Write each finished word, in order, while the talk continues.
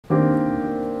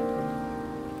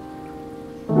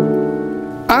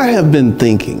I have been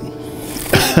thinking,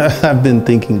 I've been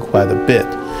thinking quite a bit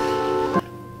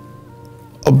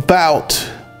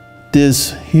about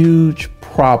this huge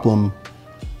problem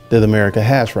that America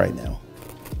has right now.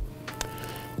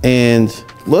 And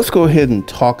let's go ahead and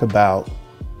talk about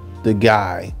the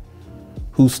guy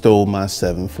who stole my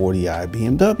 740i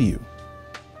BMW.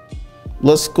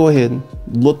 Let's go ahead and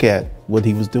look at what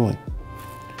he was doing.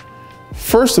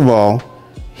 First of all,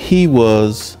 he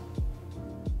was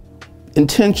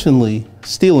intentionally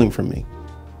stealing from me.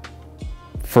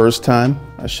 First time,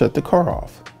 I shut the car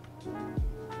off.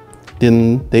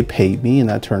 Then they paid me and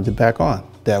I turned it back on.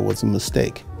 That was a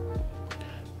mistake.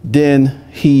 Then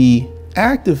he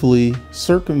actively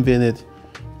circumvented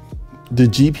the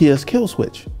GPS kill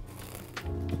switch.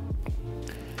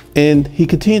 And he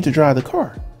continued to drive the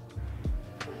car.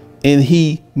 And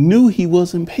he knew he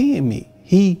wasn't paying me.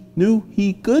 He knew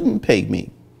he couldn't pay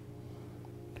me.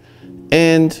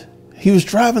 And he was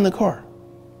driving the car.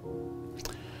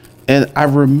 And I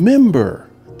remember,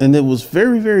 and it was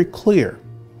very, very clear,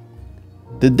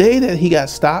 the day that he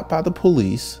got stopped by the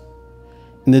police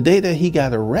and the day that he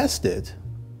got arrested,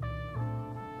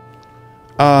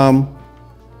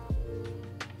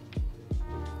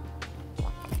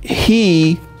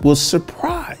 he was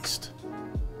surprised.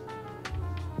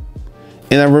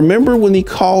 And I remember when he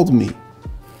called me,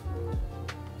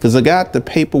 because I got the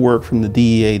paperwork from the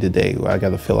DEA today I got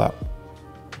to fill out.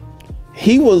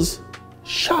 He was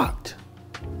shocked.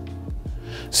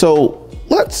 So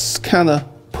let's kind of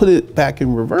put it back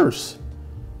in reverse.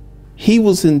 He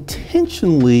was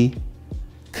intentionally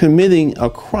committing a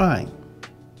crime.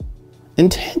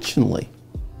 Intentionally.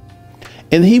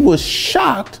 And he was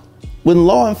shocked when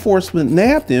law enforcement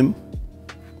nabbed him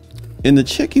and the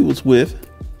chick he was with,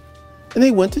 and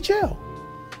they went to jail.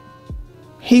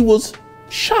 He was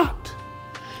shocked.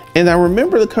 And I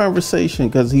remember the conversation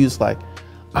because he was like,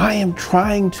 I am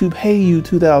trying to pay you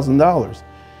 $2,000.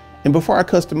 And before I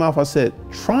cussed him off, I said,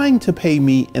 trying to pay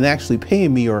me and actually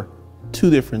paying me are two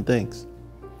different things.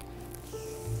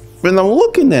 When I'm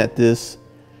looking at this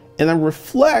and I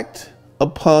reflect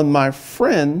upon my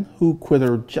friend who quit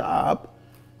her job,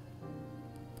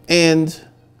 and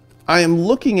I am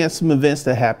looking at some events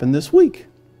that happened this week.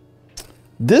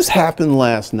 This happened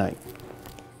last night.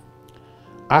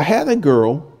 I had a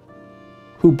girl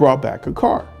who brought back a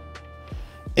car.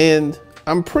 And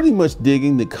I'm pretty much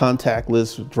digging the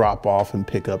contactless drop off and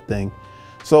pickup thing.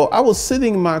 So I was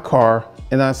sitting in my car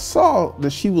and I saw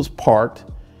that she was parked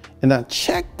and I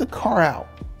checked the car out.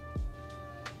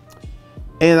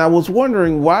 And I was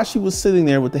wondering why she was sitting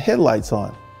there with the headlights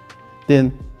on.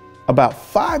 Then about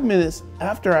 5 minutes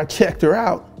after I checked her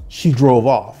out, she drove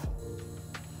off.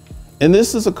 And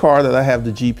this is a car that I have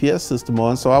the GPS system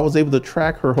on, so I was able to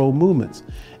track her whole movements.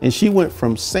 And she went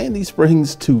from Sandy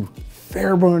Springs to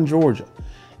Fairburn, Georgia.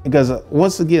 Because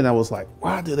once again, I was like,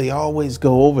 why do they always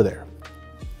go over there?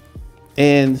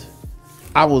 And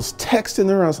I was texting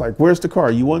her. I was like, where's the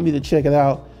car? You want me to check it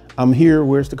out? I'm here.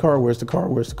 Where's the car? Where's the car?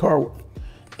 Where's the car?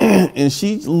 And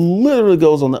she literally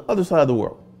goes on the other side of the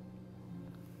world.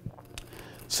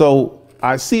 So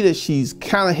I see that she's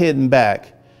kind of heading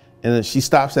back and then she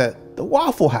stops at the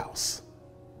Waffle House.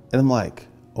 And I'm like,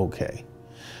 okay.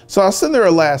 So I send her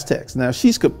a last text. Now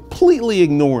she's completely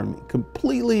ignoring me,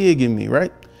 completely egging me,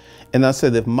 right? And I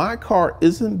said, if my car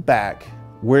isn't back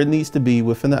where it needs to be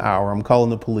within an hour, I'm calling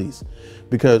the police,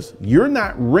 because you're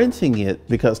not renting it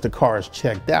because the car is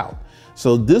checked out.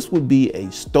 So this would be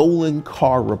a stolen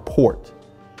car report.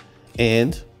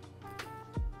 And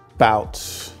about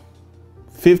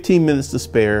 15 minutes to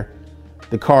spare,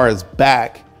 the car is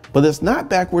back, but it's not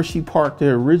back where she parked it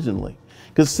originally.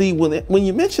 Because see, when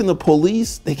you mention the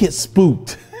police, they get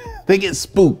spooked. They get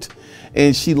spooked.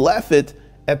 And she left it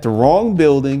at the wrong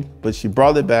building, but she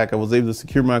brought it back. I was able to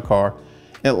secure my car.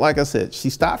 And like I said, she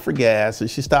stopped for gas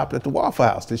and she stopped at the Waffle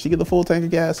House. Did she get the full tank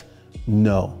of gas?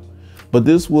 No. But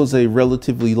this was a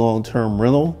relatively long-term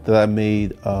rental that I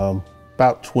made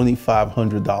about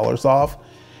 $2,500 off.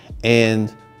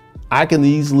 And I can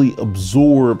easily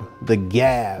absorb the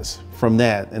gas from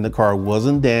that. And the car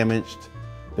wasn't damaged.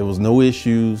 There was no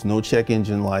issues, no check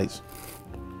engine lights.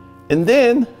 And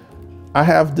then I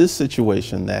have this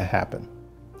situation that happened.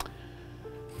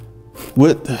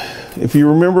 If you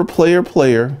remember Player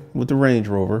with the Range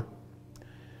Rover,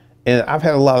 and I've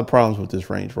had a lot of problems with this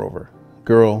Range Rover.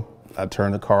 Girl, I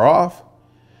turned the car off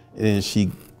and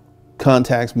she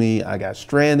contacts me. I got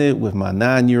stranded with my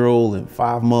 9-year-old and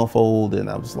 5-month-old. And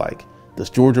I was like, does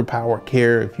Georgia Power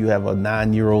care if you have a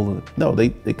 9-year-old? No, they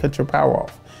cut your power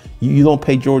off. You don't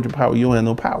pay Georgia Power, you don't have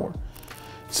no power.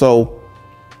 So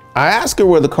I asked her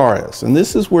where the car is, and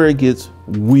this is where it gets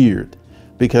weird,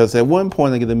 because at one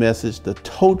point I get a message, the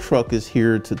tow truck is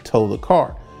here to tow the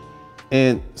car.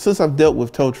 And since I've dealt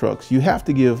with tow trucks, you have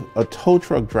to give a tow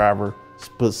truck driver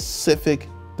specific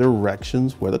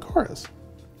directions where the car is.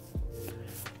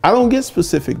 I don't get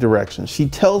specific directions. She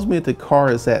tells me that the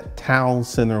car is at Town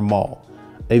Center Mall,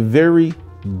 a very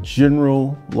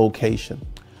general location.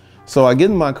 So I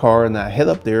get in my car and I head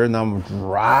up there and I'm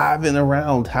driving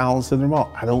around Town Center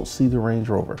Mall. I don't see the Range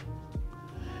Rover.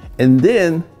 And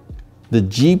then the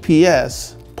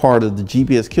GPS part of the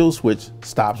GPS kill switch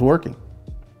stops working.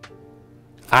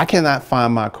 I cannot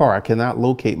find my car. I cannot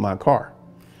locate my car.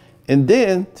 And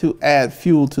then to add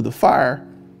fuel to the fire,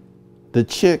 the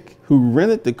chick who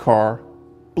rented the car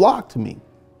blocked me.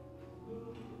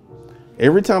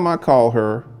 Every time I call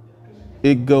her,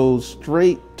 it goes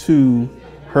straight to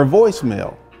her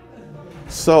voicemail.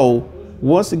 So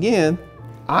once again,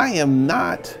 I am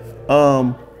not,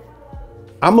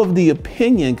 I'm of the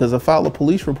opinion, because I filed a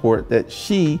police report, that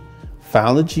she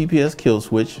found a GPS kill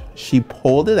switch, she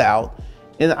pulled it out,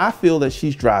 and I feel that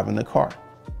she's driving the car.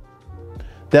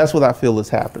 That's what I feel is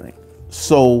happening.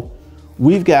 So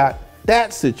we've got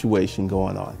that situation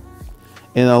going on.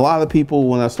 And a lot of people,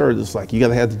 when I started, it's like, you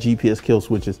gotta have the GPS kill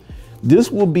switches.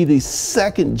 This will be the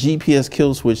second GPS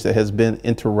kill switch that has been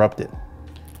interrupted.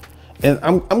 And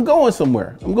I'm going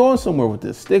somewhere. I'm going somewhere with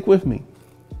this. Stick with me.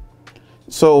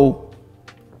 So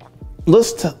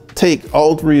let's take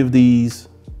all three of these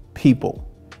people.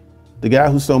 The guy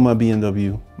who stole my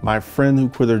BMW, my friend who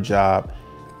quit her job,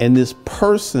 and this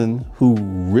person who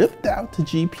ripped out the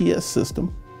GPS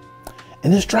system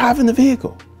and is driving the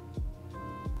vehicle.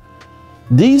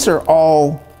 These are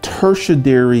all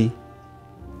tertiary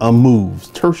moves,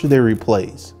 tertiary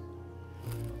plays.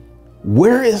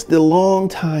 Where is the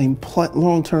long-term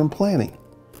planning?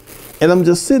 And I'm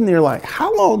just sitting there like,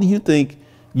 how long do you think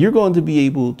you're going to be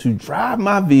able to drive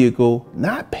my vehicle,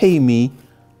 not pay me,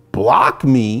 block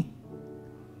me?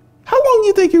 How long do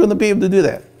you think you're going to be able to do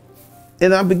that?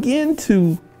 And I begin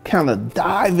to kind of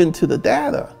dive into the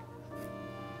data.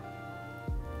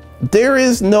 There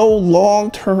is no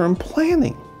long-term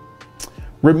planning.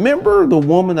 Remember the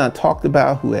woman I talked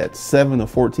about who had 7 or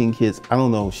 14 kids? I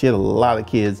don't know, she had a lot of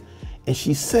kids, and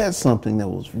she said something that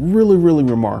was really, really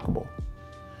remarkable.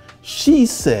 She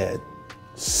said,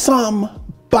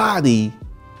 somebody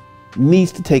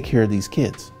needs to take care of these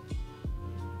kids.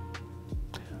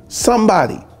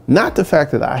 Somebody. Not the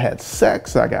fact that I had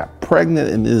sex, I got pregnant,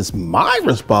 and it is my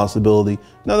responsibility.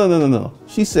 No.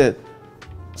 She said,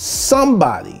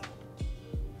 somebody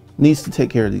needs to take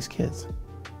care of these kids.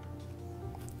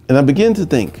 And I begin to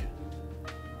think,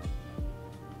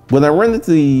 when I rented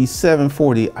the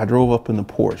 740, I drove up in the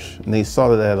Porsche, and they saw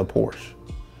that I had a Porsche.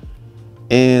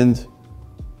 And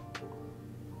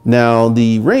now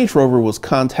the Range Rover was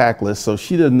contactless, so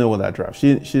she didn't know what I drive.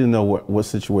 She didn't know what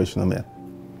situation I'm in.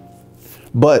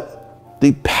 But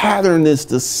the pattern is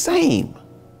the same.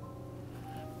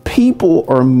 People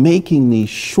are making these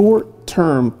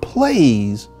short-term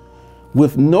plays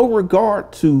with no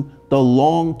regard to the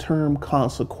long-term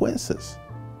consequences.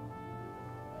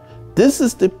 This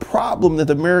is the problem that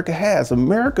America has.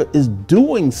 America is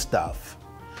doing stuff,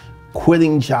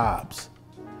 quitting jobs.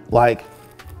 Like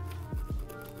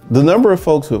the number of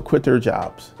folks who have quit their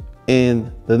jobs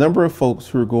and the number of folks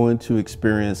who are going to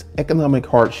experience economic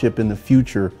hardship in the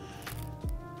future,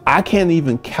 I can't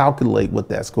even calculate what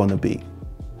that's going to be.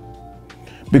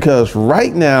 Because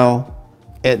right now,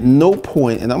 at no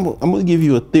point, and I'm going to give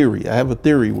you a theory. I have a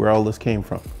theory where all this came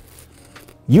from.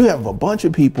 You have a bunch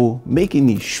of people making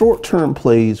these short-term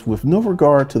plays with no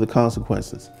regard to the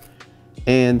consequences.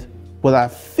 And what I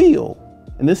feel,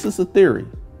 and this is a theory,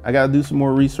 I got to do some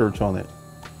more research on it.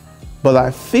 But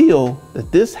I feel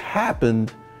that this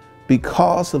happened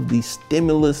because of the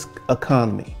stimulus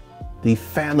economy, the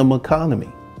phantom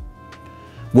economy,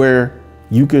 where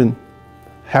you can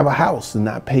have a house and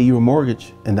not pay your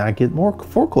mortgage and not get more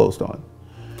foreclosed on,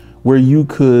 where you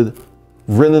could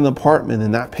rent an apartment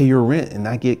and not pay your rent and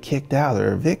not get kicked out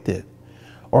or evicted,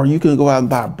 or you can go out and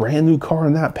buy a brand new car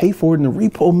and not pay for it and the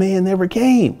repo man never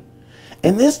came.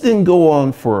 And this didn't go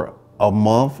on for a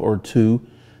month or two.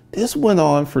 This went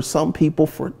on for some people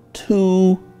for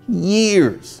 2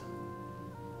 years.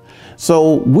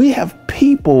 So we have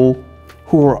people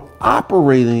who are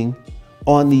operating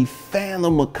on the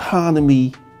phantom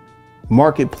economy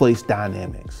marketplace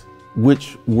dynamics,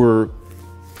 which were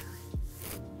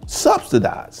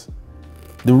subsidized.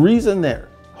 The reason that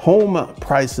home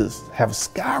prices have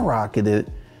skyrocketed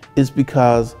is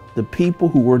because the people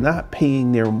who were not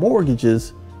paying their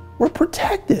mortgages were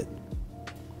protected.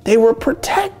 They were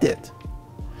protected.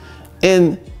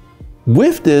 And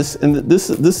With this, and this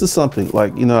is something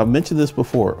like, you know, I've mentioned this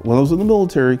before. When I was in the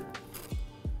military,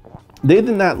 they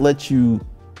did not let you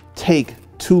take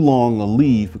too long a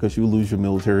leave because you lose your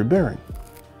military bearing.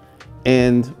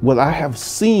 And what I have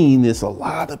seen is a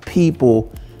lot of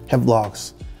people have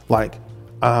lost. Like,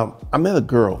 I met a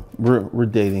girl, we're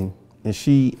dating, and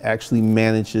she actually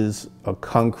manages a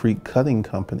concrete cutting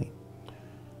company.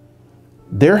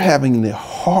 They're having the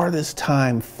hardest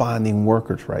time finding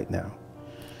workers right now.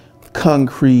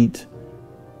 Concrete,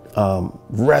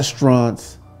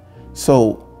 restaurants.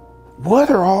 So what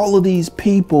are all of these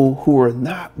people who are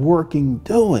not working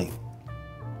doing?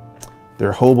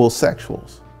 They're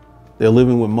homosexuals. They're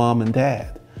living with mom and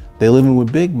dad. They're living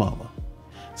with big mama.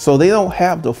 So they don't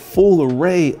have the full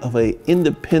array of an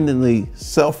independently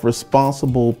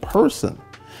self-responsible person.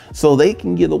 So they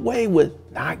can get away with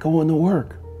not going to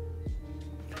work.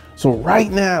 So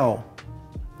right now,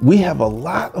 we have a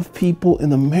lot of people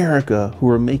in America who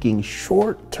are making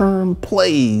short-term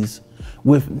plays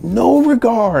with no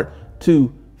regard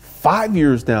to 5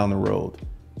 years down the road,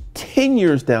 10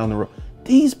 years down the road.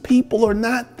 These people are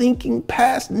not thinking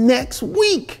past next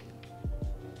week.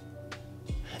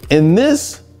 And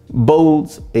this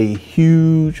bodes a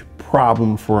huge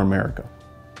problem for America.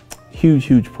 Huge,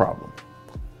 huge problem.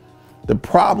 The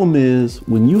problem is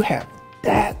when you have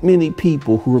that many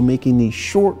people who are making these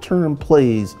short-term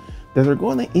plays that are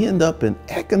going to end up in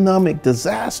economic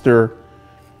disaster,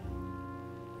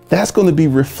 that's going to be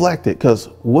reflected, because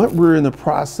what we're in the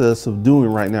process of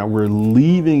doing right now, we're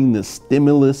leaving the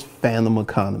stimulus phantom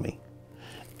economy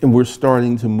and we're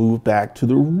starting to move back to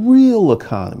the real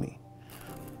economy.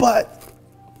 But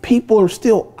people are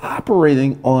still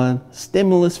operating on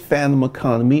stimulus phantom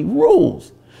economy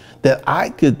rules that I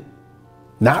could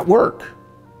not work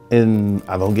and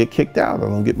I don't get kicked out. I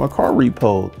don't get my car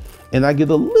repoed and I get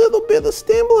a little bit of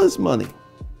stimulus money.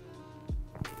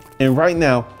 And right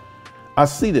now I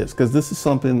see this because this is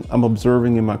something I'm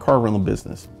observing in my car rental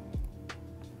business.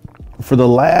 For the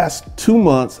last 2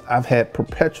 months, I've had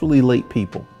perpetually late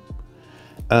people.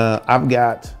 I've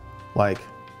got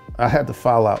I had to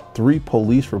file out 3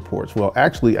 police reports. Well,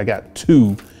 actually I got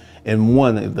 2 and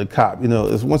 1, the cop, you know,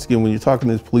 is once again, when you're talking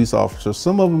to these police officers,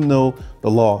 some of them know the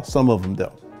law, some of them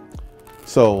don't.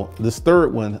 So this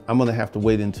third one, I'm gonna have to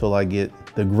wait until I get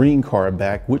the green card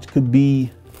back, which could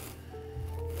be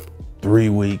 3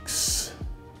 weeks,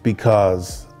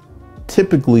 because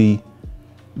typically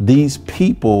these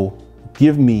people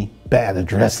give me bad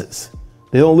addresses.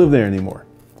 They don't live there anymore.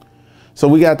 So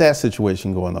we got that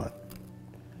situation going on.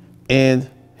 And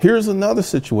here's another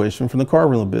situation from the car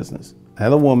rental business. I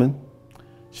had a woman,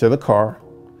 she had a car.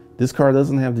 This car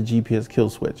doesn't have the GPS kill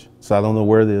switch, so I don't know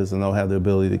where it is and I don't have the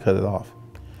ability to cut it off.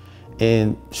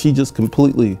 And she just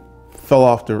completely fell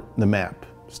off the map,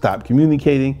 stopped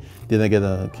communicating. Then I get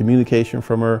a communication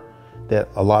from her that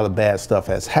a lot of bad stuff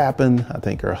has happened. I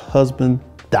think her husband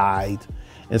died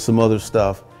and some other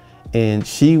stuff. And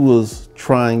she was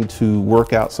trying to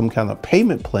work out some kind of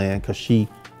payment plan because she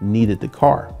needed the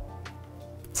car.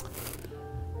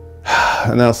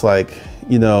 And I was like,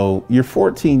 you know, you're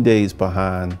 14 days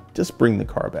behind, just bring the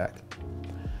car back.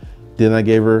 Then I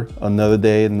gave her another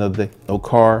day, no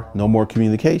car, no more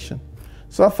communication.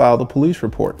 So I filed a police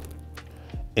report.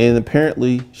 And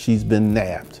apparently she's been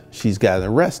nabbed. She's gotten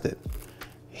arrested.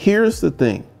 Here's the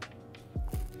thing.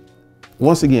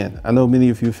 Once again, I know many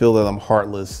of you feel that I'm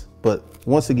heartless, but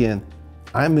once again,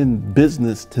 I'm in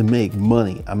business to make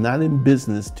money. I'm not in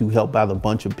business to help out a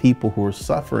bunch of people who are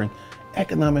suffering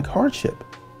economic hardship.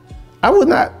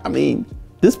 I mean,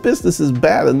 this business is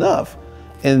bad enough.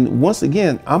 And once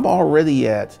again, I'm already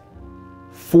at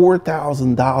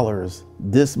 $4,000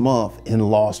 this month in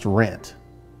lost rent.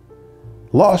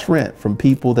 Lost rent from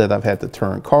people that I've had to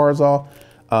turn cars off.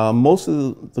 Most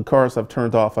of the cars I've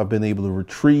turned off, I've been able to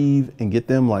retrieve and get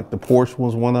them, like the Porsche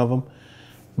was one of them.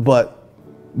 But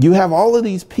you have all of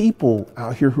these people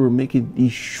out here who are making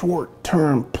these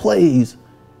short-term plays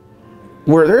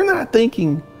where they're not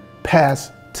thinking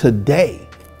past today.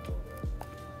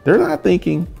 They're not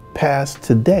thinking past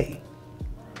today.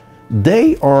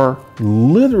 They are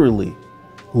literally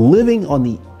living on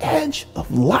the edge of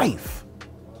life.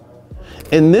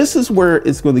 And this is where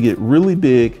it's going to get really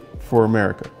big for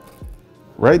America.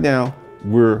 Right now,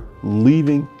 we're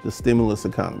leaving the stimulus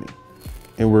economy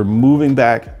and we're moving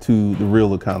back to the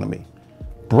real economy.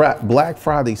 Black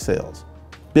Friday sales,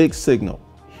 big signal,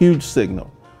 huge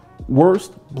signal.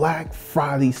 Worst Black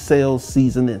Friday sales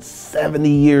season in 70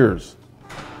 years.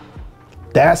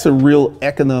 That's a real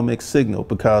economic signal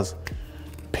because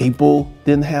people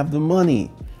didn't have the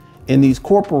money. And these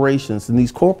corporations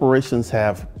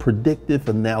have predictive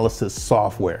analysis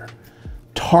software.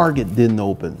 Target didn't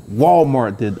open.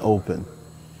 Walmart didn't open.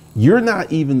 You're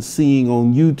not even seeing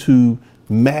on YouTube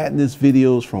madness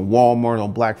videos from Walmart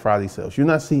on Black Friday sales. You're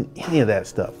not seeing any of that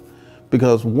stuff,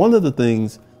 because one of the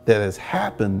things that has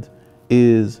happened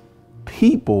is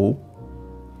people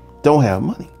don't have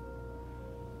money.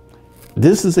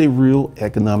 This is a real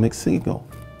economic signal.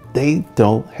 They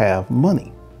don't have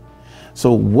money.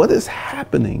 So what is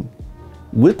happening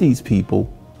with these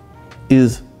people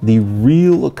is the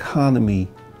real economy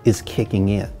is kicking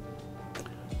in.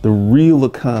 The real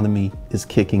economy is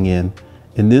kicking in,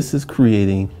 and this is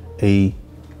creating a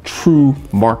true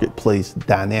marketplace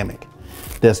dynamic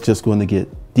that's just going to get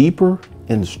deeper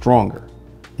and stronger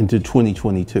into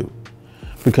 2022.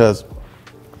 Because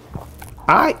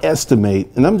I estimate,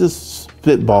 and I'm just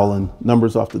spitballing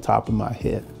numbers off the top of my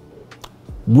head,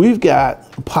 we've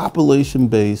got a population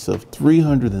base of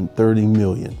 330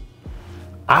 million.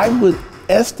 I would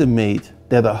estimate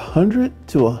that 100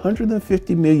 to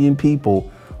 150 million people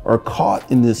are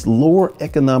caught in this lower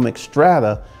economic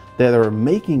strata that are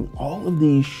making all of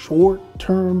these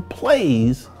short-term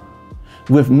plays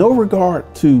with no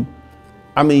regard to,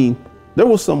 I mean, there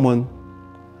was someone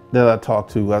that I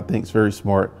talked to, I think is very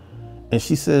smart, and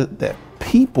she said that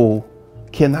people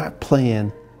cannot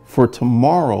plan for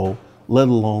tomorrow, let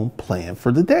alone plan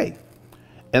for the day.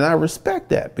 And I respect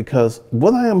that, because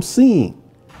what I am seeing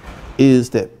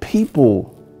is that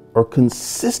people are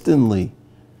consistently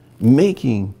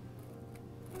making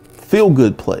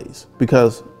feel-good plays.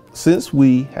 Because since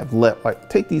we have let, like,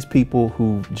 take these people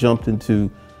who jumped into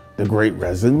the Great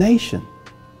Resignation.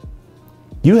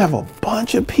 You have a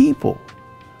bunch of people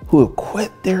who have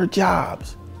quit their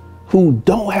jobs, who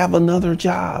don't have another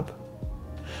job,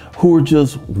 who are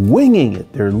just winging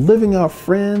it. They're living off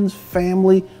friends,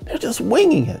 family, they're just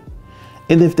winging it.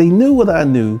 And if they knew what I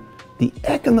knew, the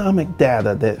economic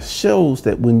data that shows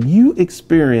that when you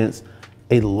experience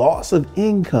a loss of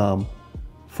income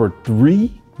for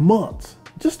 3 months,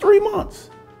 just 3 months,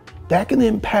 that can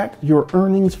impact your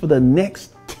earnings for the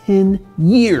next 10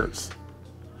 years.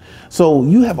 So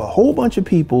you have a whole bunch of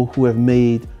people who have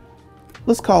made,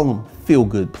 let's call them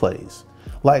feel-good plays,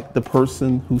 like the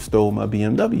person who stole my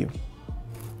BMW.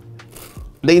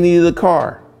 They needed a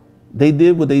car. They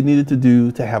did what they needed to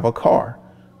do to have a car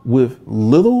with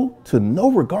little to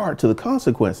no regard to the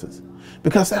consequences,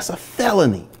 because that's a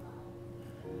felony.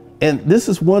 And this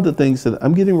is one of the things that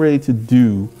I'm getting ready to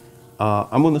do.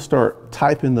 I'm going to start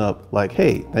typing up like,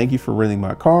 hey, thank you for renting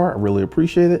my car. I really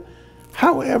appreciate it.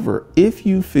 However, if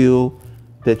you feel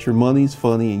that your money's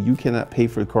funny and you cannot pay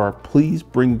for the car, please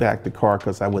bring back the car,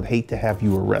 because I would hate to have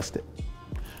you arrested.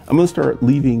 I'm going to start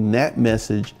leaving that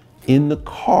message in the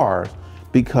cars,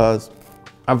 because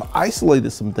I've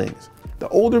isolated some things. The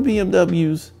older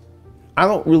BMWs, I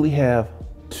don't really have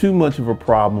too much of a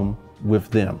problem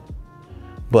with them.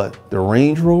 But the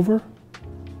Range Rover,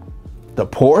 the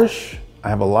Porsche, I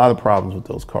have a lot of problems with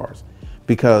those cars,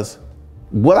 because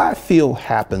what I feel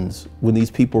happens when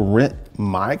these people rent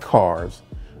my cars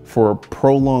for a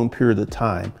prolonged period of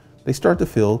time, they start to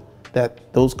feel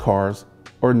that those cars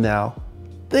are now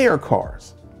their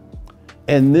cars.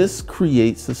 And this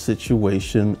creates a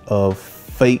situation of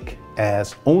fake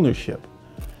ass ownership.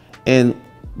 And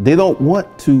they don't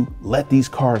want to let these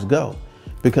cars go,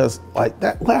 because like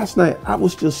that last night, I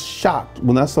was just shocked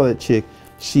when I saw that chick.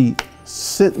 She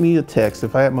sent me a text.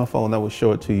 If I had my phone, I would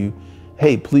show it to you.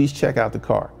 Hey, please check out the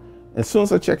car. As soon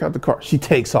as I check out the car, she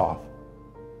takes off.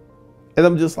 And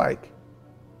I'm just like,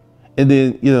 and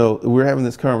then, you know, we're having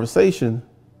this conversation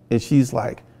and she's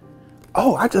like,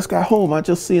 oh, I just got home. I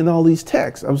just seeing all these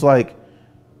texts. I was like,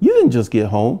 you didn't just get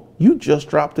home. You just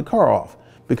dropped the car off,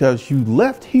 because you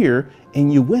left here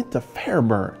and you went to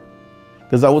Fairburn.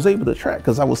 Because I was able to track,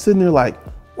 because I was sitting there like,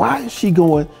 why is she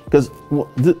going? Because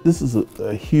this is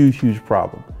a huge, huge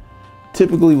problem.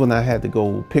 Typically when I had to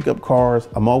go pick up cars,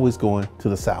 I'm always going to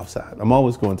the south side. I'm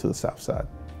always going to the south side.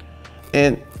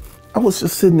 And I was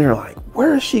just sitting there like,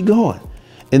 where is she going?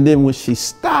 And then when she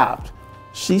stopped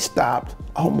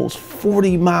almost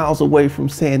 40 miles away from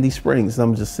Sandy Springs. And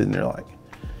I'm just sitting there like,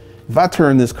 if I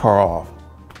turn this car off,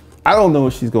 I don't know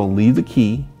if she's gonna leave the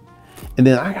key, and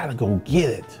then I gotta go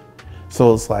get it.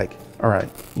 So it's like, all right,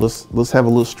 let's have a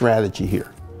little strategy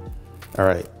here. All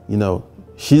right, you know,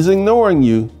 she's ignoring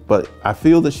you, but I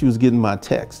feel that she was getting my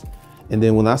text. And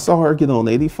then when I saw her get on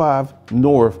 85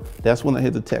 North, that's when I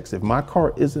hit the text. If my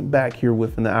car isn't back here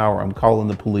within an hour, I'm calling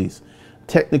the police.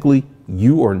 Technically,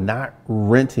 you are not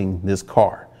renting this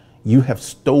car. You have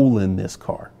stolen this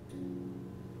car.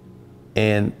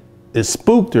 And it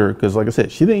spooked her, because like I said,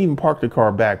 she didn't even park the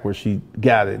car back where she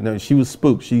got it. No, she was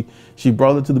spooked. She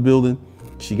brought it to the building,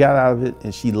 she got out of it,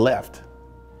 and she left.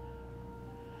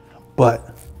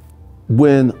 But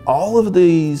when all of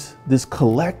this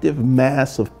collective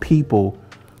mass of people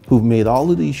who've made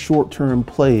all of these short-term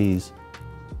plays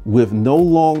with no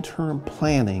long-term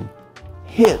planning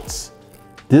hits,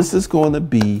 this is going to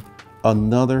be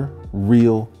another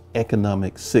real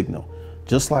economic signal.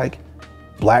 Just like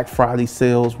Black Friday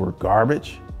sales were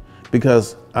garbage,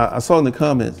 because I saw in the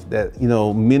comments that, you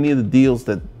know, many of the deals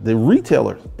that the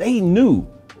retailers, they knew.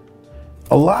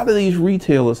 A lot of these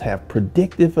retailers have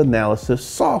predictive analysis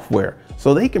software,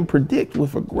 so they can predict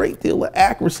with a great deal of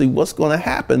accuracy what's going to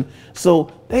happen.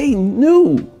 So they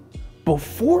knew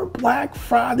before Black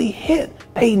Friday hit,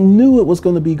 they knew it was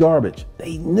going to be garbage.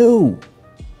 They knew.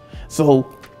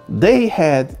 So they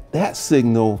had that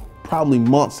signal probably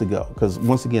months ago, because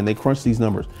once again, they crunched these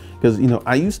numbers. Because, you know,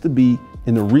 I used to be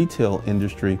in the retail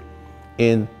industry,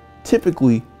 and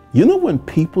typically, you know, when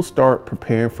people start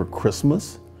preparing for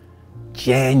Christmas,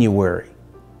 January.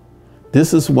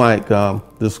 This is like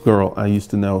this girl I used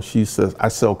to know. She says, I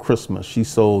sell Christmas. She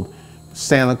sold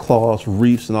Santa Claus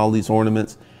wreaths and all these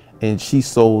ornaments, and she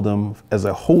sold them as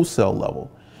a wholesale level.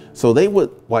 So they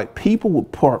would, like, people would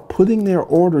start putting their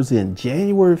orders in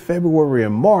January, February,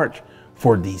 and March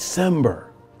for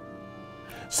December.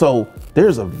 So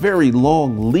there's a very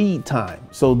long lead time.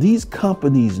 So these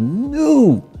companies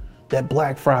knew that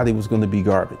Black Friday was going to be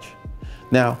garbage.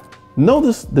 Now,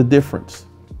 notice the difference.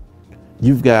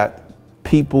 You've got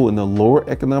people in the lower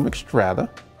economic strata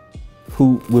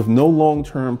who, with no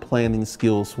long-term planning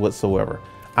skills whatsoever.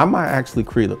 I might actually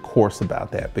create a course about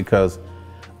that, because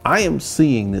I am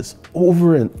seeing this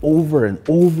over and over and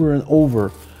over and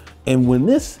over. And when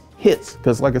this hits,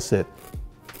 because like I said,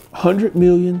 100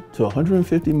 million to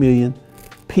 150 million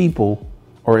people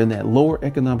are in that lower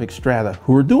economic strata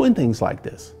who are doing things like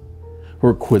this, who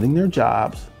are quitting their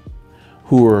jobs,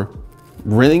 who are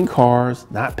renting cars,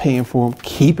 not paying for them,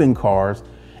 keeping cars,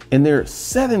 and they're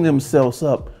setting themselves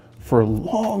up for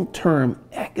long-term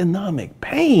economic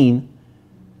pain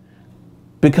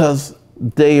because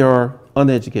they are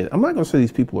uneducated. I'm not going to say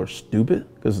these people are stupid,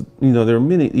 because, you know, there are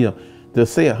many, you know, to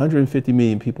say 150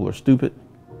 million people are stupid,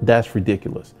 that's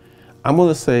ridiculous. I'm going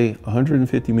to say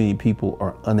 150 million people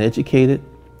are uneducated,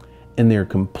 and they're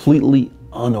completely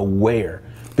unaware.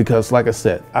 Because like I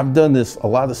said, I've done this, a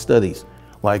lot of studies.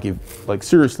 Like,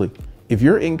 seriously, if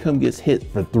your income gets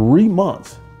hit for 3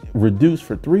 months, reduced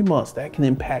for 3 months, that can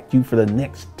impact you for the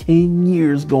next 10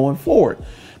 years going forward.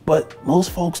 But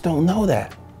most folks don't know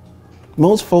that.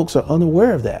 Most folks are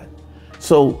unaware of that.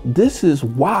 So this is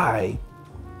why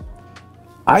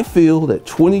I feel that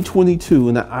 2022,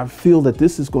 and I feel that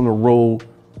this is going to roll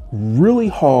really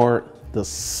hard the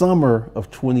summer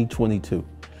of 2022,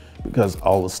 because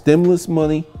all the stimulus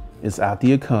money is out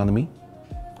the economy,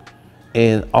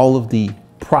 and all of the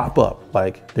prop up,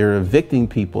 like they're evicting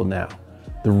people now.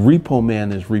 The repo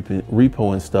man is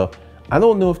repoing stuff. I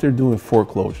don't know if they're doing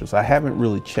foreclosures. I haven't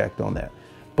really checked on that,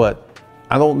 but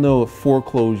I don't know if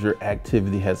foreclosure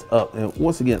activity has up. And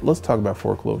once again, let's talk about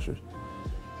foreclosures.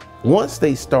 Once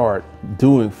they start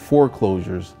doing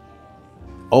foreclosures,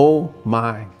 oh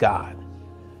my God,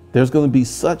 there's going to be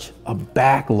such a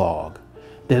backlog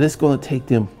that it's going to take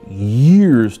them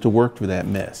years to work through that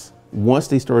mess once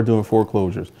they start doing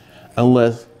foreclosures,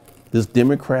 unless this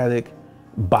Democratic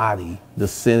body, the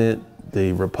Senate,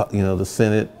 the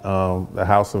Senate, the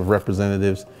House of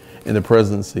Representatives, and the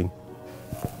presidency,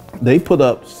 they put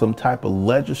up some type of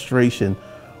legislation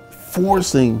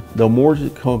forcing the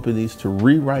mortgage companies to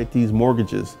rewrite these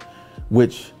mortgages,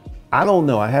 which I don't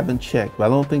know, I haven't checked, but I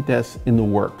don't think that's in the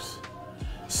works.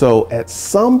 So at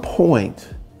some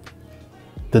point,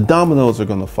 the dominoes are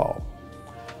going to fall.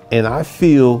 And I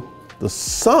feel the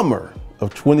summer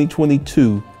of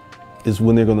 2022 is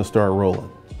when they're going to start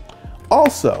rolling.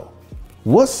 Also,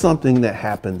 what's something that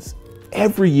happens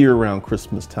every year around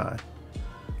Christmas time?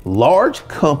 Large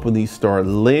companies start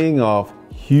laying off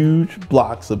huge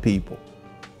blocks of people.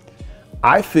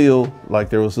 I feel like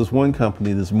there was this one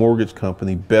company, this mortgage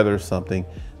company, Better something.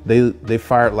 They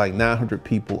fired like 900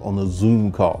 people on a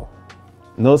Zoom call.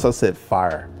 Notice I said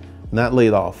fire, not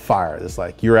laid off, fire. It's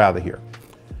like, you're out of here.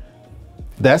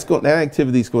 That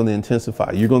activity is going to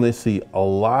intensify. You're going to see a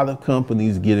lot of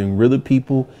companies getting rid of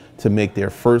people to make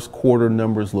their first quarter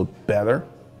numbers look better.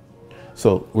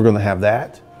 So we're going to have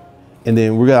that. And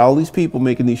then we got all these people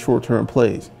making these short-term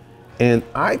plays. And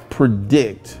I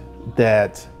predict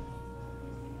that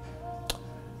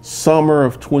summer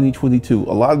of 2022,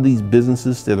 a lot of these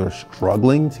businesses that are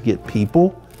struggling to get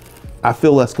people, I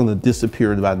feel that's going to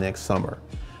disappear by next summer.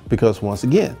 Because once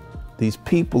again, these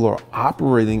people are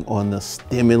operating on the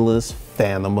stimulus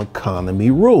phantom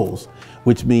economy rules,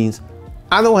 which means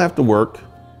I don't have to work.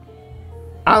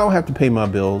 I don't have to pay my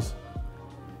bills,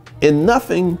 and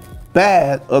nothing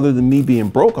bad other than me being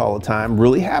broke all the time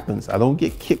really happens. I don't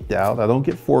get kicked out. I don't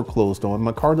get foreclosed on.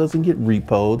 My car doesn't get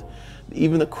repoed.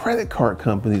 Even the credit card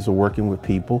companies are working with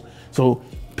people. So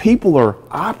people are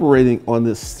operating on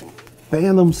this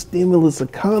phantom stimulus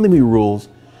economy rules.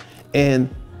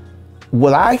 And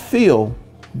what I feel,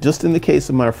 just in the case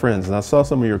of my friends, and I saw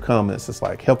some of your comments, it's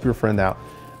like, help your friend out.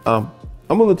 I'm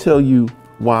going to tell you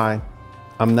why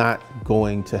I'm not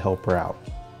going to help her out,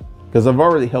 because I've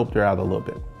already helped her out a little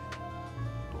bit.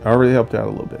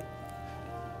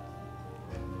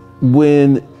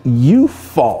 When you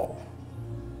fall,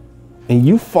 and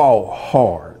you fall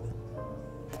hard,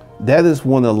 that is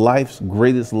one of life's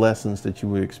greatest lessons that you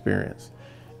will experience.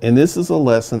 And this is a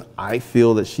lesson I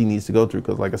feel that she needs to go through.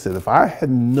 Because like I said, if I had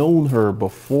known her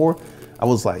before, I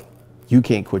was like, you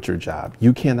can't quit your job.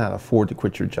 You cannot afford to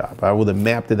quit your job. I would have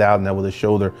mapped it out, and I would have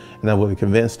showed her, and I would have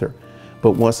convinced her.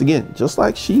 But once again, just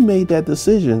like she made that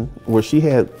decision where she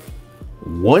had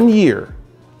 1 year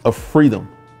of freedom,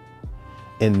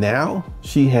 and now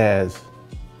she has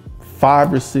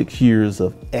 5 or 6 years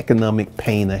of economic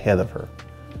pain ahead of her.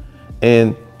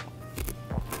 And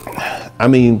I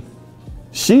mean,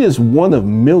 she is one of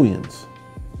millions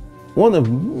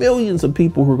of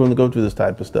people who are going to go through this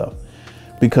type of stuff,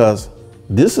 because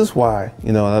this is why,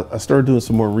 you know, I started doing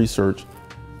some more research.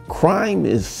 Crime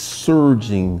is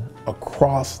surging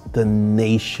across the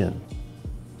nation.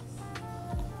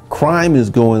 Crime is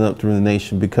going up through the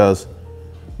nation because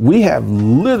we have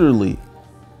literally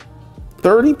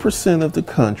 30% of the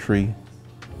country,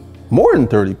 more than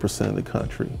 30% of the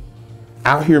country,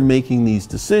 out here making these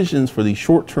decisions for these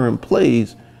short-term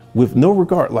plays with no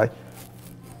regard. Like,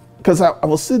 because I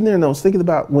was sitting there and I was thinking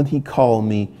about when he called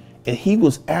me, and he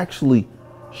was actually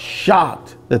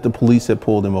shocked that the police had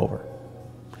pulled him over.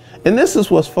 And this is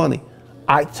what's funny.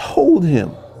 I told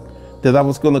him that I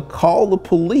was going to call the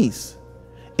police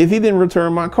if he didn't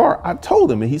return my car. I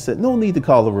told him, and he said, no need to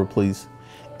call the police.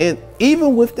 And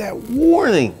even with that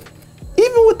warning,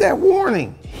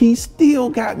 he still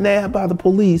got nabbed by the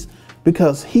police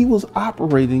because he was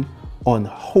operating on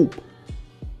hope.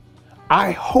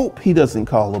 I hope he doesn't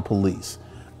call the police.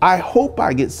 I hope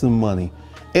I get some money.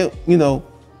 And, you know,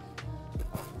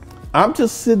 I'm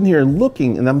just sitting here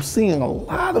looking, and I'm seeing a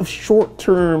lot of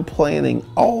short-term planning.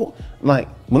 All, like,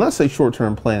 when I say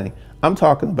short-term planning, I'm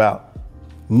talking about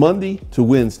Monday to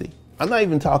Wednesday. I'm not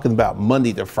even talking about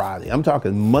Monday to Friday. I'm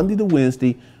talking Monday to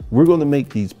Wednesday. We're going to make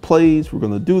these plays. We're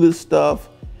going to do this stuff,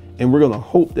 and we're going to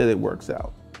hope that it works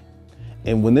out.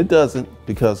 And when it doesn't,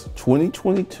 because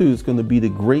 2022 is going to be the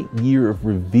great year of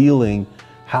revealing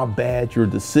how bad your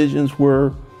decisions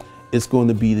were. It's going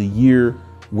to be the year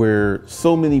where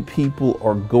so many people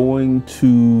are going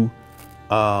to,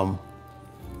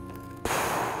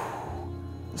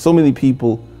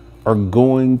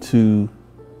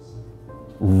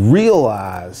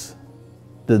 realize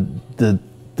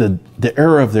the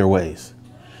error of their ways.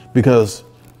 Because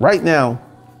right now,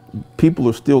 people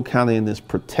are still kind of in this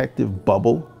protective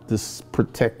bubble, this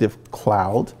protective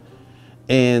cloud.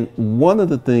 And one of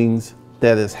the things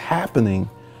that is happening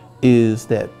is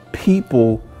that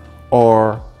people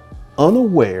are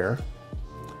unaware.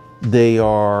 They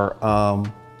are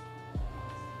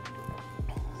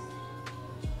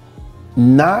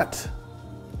not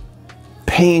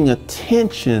paying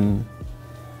attention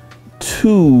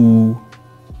to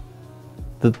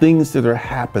the things that are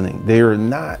happening. They're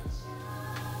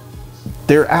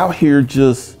out here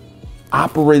just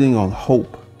operating on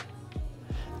hope.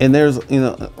 And there's, you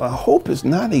know, hope is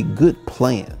not a good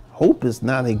plan. Hope is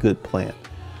not a good plan.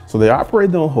 So they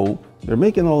operate on hope. They're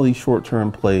making all these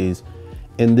short-term plays.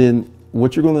 And then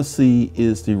what you're going to see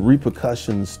is the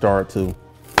repercussions start to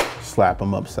slap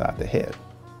them upside the head.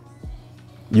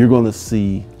 You're going to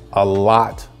see a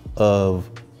lot of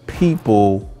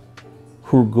people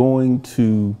who are going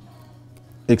to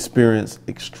experience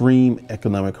extreme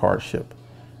economic hardship.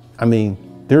 I mean,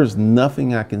 there's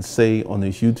nothing I can say on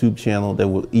this YouTube channel that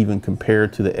will even compare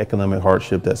to the economic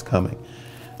hardship that's coming.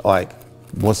 Like,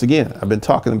 once again, I've been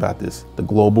talking about this, the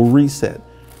global reset.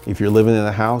 If you're living in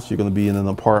a house, you're going to be in an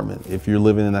apartment. If you're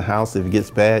living in a house, if it gets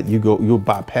bad, you'll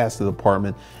bypass the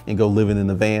apartment and go living in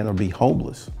a van or be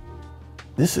homeless.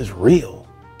 This is real.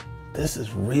 This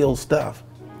is real stuff.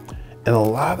 And a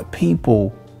lot of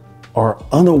people are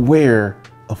unaware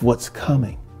of what's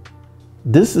coming.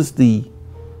 This is the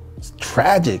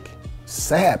tragic,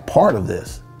 sad part of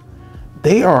this.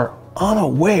 They are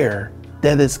unaware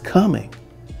that it's coming.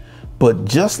 But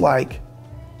just like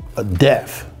a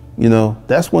death, you know,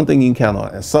 that's one thing you can count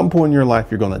on. At some point in your life,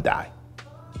 you're going to die.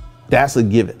 That's a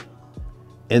given.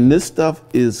 And this stuff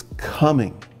is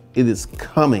coming. It is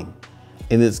coming.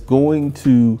 And it's going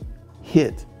to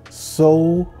hit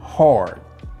so hard.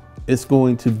 It's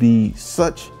going to be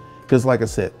such, because like I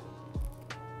said,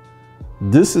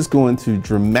 this is going to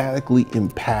dramatically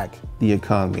impact the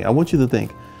economy. I want you to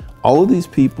think, all of these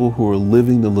people who are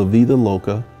living the La Vida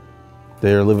Loca,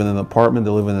 they're living in an apartment,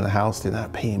 they're living in a house, they're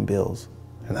not paying bills.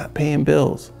 They're not paying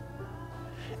bills.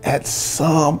 At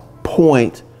some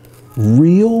point,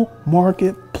 real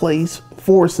marketplace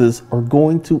forces are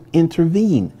going to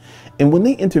intervene. And when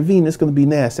they intervene, it's going to be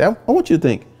nasty. I want you to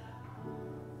think,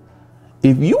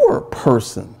 if you are a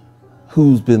person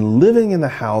who's been living in the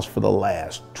house for the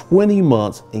last 20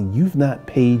 months and you've not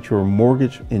paid your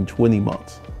mortgage in 20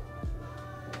 months,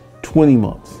 20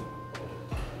 months,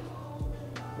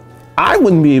 I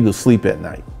wouldn't be able to sleep at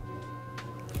night.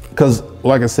 Because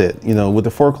like I said, you know, with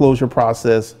the foreclosure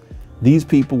process, these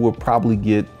people will probably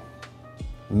get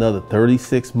another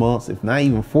 36 months, if not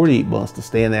even 48 months to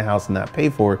stay in that house and not pay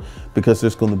for it, because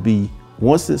there's going to be,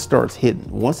 once it starts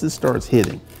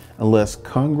hitting, unless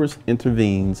Congress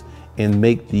intervenes and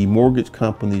make the mortgage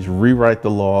companies rewrite the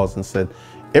laws and said,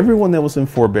 everyone that was in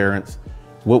forbearance,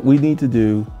 what we need to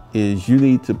do is you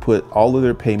need to put all of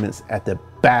their payments at the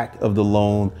back of the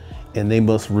loan and they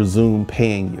must resume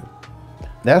paying you.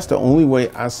 That's the only way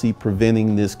I see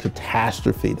preventing this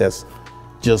catastrophe. That's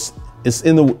just, it's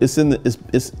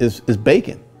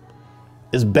baking.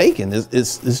 It's baking.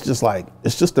 It's just like,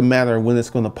 it's just a matter of when it's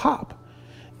going to pop.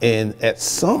 And at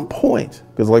some point,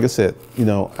 because like I said, you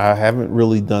know, I haven't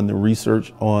really done the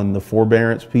research on the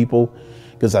forbearance people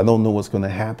because I don't know what's going to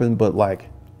happen. But like,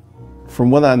 from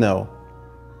what I know,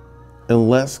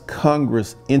 unless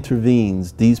Congress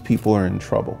intervenes, these people are in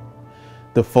trouble.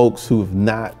 The folks who have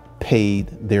not paid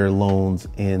their loans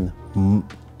in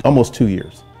almost 2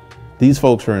 years, these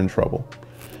folks are in trouble.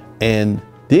 And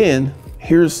then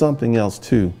here's something else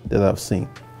too that I've seen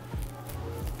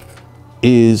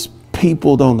is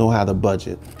people don't know how to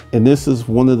budget. And this is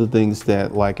one of the things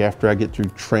that, like, after I get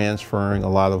through transferring a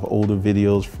lot of older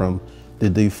videos from the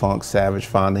defunct Savage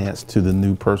Finance to the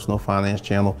new Personal Finance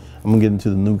channel, I'm gonna get into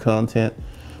the new content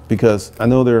because I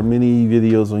know there are many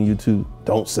videos on YouTube,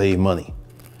 don't save money.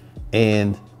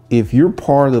 And if you're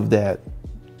part of that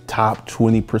top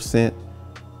 20%,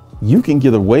 you can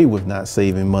get away with not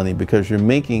saving money because you're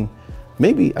making,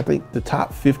 maybe I think the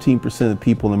top 15% of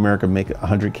people in America make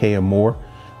 100K or more,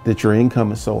 that your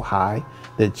income is so high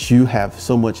that you have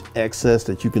so much excess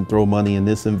that you can throw money in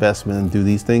this investment and do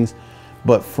these things.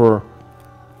 But for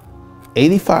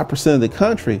 85% of the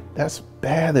country, that's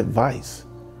bad advice.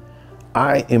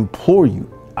 I implore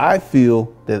you, I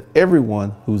feel that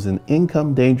everyone who's in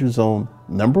income danger zone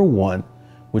 #1,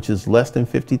 which is less than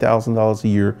 $50,000 a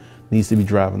year, needs to be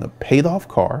driving a paid off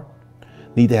car,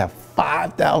 need to have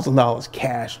 $5,000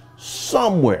 cash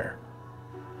somewhere,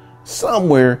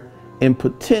 and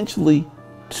potentially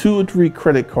 2 or 3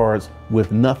 credit cards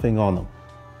with nothing on them,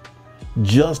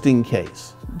 just in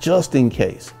case.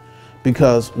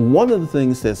 Because one of the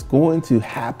things that's going to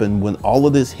happen when all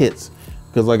of this hits,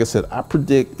 because like I said, I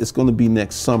predict it's going to be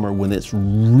next summer when it's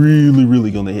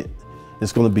really going to hit.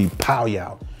 It's going to be pow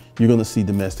yow. You're going to see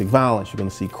domestic violence. You're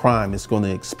going to see crime. It's going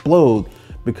to explode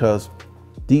because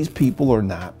these people are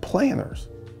not planners.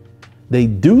 They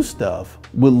do stuff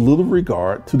with little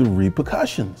regard to the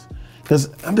repercussions. Because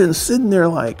I've been sitting there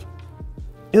like,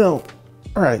 you know,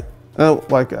 all right,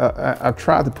 like I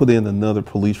tried to put in another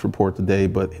police report today,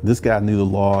 but this guy knew the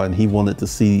law and he wanted to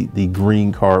see the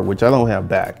green card, which I don't have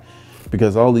back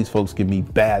because all these folks give me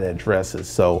bad addresses.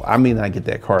 So I may not get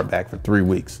that card back for 3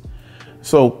 weeks.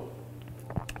 So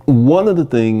one of the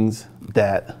things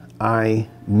that I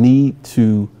need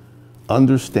to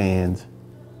understand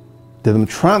that I'm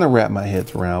trying to wrap my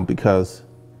head around, because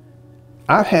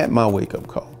I've had my wake up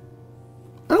call.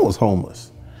 I was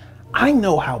homeless. I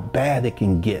know how bad it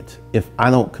can get if I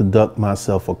don't conduct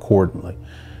myself accordingly.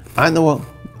 I know,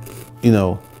 you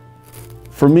know,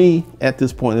 for me at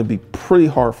this point, it'd be pretty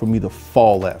hard for me to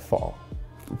fall that fall.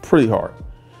 Pretty hard,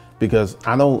 because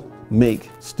I don't make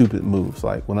stupid moves.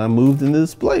 Like when I moved into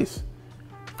this place,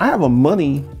 I have a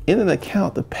money in an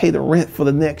account to pay the rent for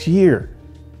the next year.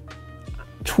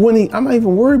 I'm not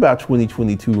even worried about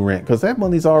 2022 rent because that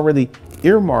money's already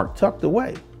earmarked, tucked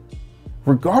away,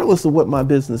 regardless of what my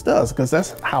business does, because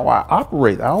that's how I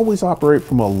operate. I always operate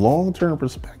from a long-term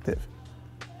perspective.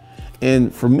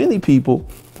 And for many people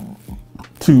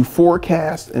to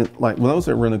forecast, and like when I was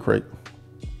at Rent a Crate,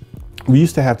 we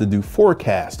used to have to do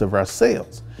forecast of our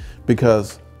sales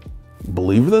because,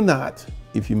 believe it or not,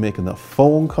 if you make enough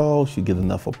phone calls, you get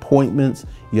enough appointments,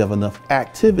 you have enough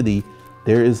activity,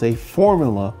 there is a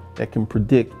formula that can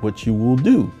predict what you will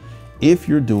do if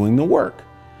you're doing the work.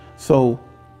 So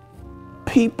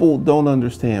people don't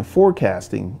understand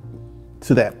forecasting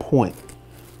to that point.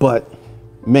 But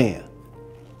man,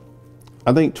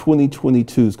 I think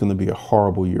 2022 is going to be a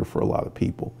horrible year for a lot of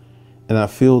people. And I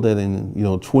feel that in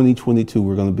 2022,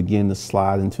 we're going to begin to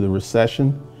slide into the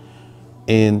recession,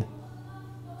 and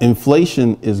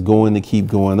inflation is going to keep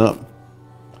going up.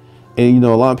 And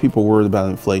a lot of people are worried about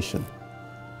inflation.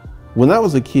 When I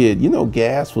was a kid,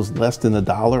 gas was less than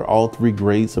 $1, all 3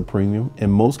 grades of premium,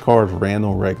 and most cars ran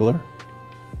on regular.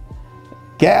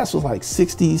 Gas was like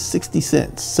 60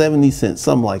 cents, 70 cents,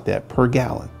 something like that per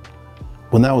gallon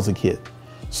when I was a kid.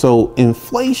 So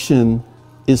inflation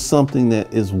is something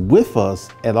that is with us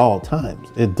at all times.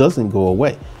 It doesn't go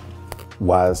away.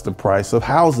 Why is the price of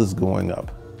houses going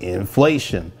up?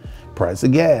 Inflation. Price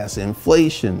of gas,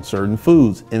 inflation. Certain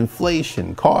foods,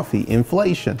 inflation. Coffee,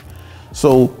 inflation.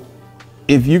 So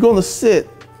if you're going to sit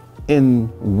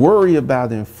and worry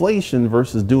about inflation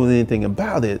versus doing anything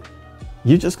about it,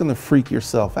 you're just going to freak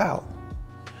yourself out.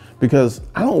 Because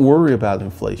I don't worry about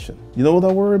inflation. You know what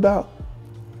I worry about?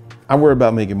 I worry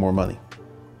about making more money.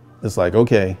 It's like,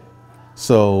 okay,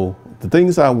 so the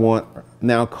things I want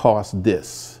now cost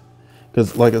this.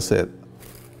 Because like I said,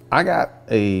 I got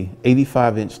a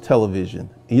 85-inch television.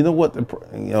 You know what?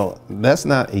 That's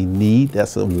not a need,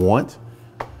 that's a want.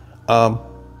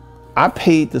 I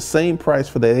paid the same price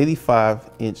for that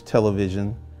 85-inch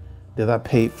television that I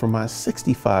paid for my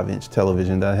 65-inch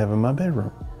television that I have in my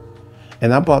bedroom.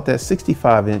 And I bought that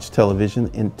 65-inch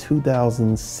television in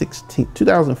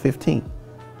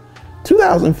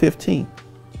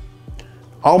 2015,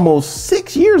 almost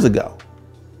 6 years ago.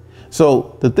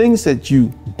 So the things that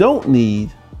you don't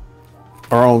need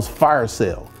are on fire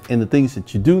sale, and the things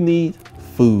that you do need,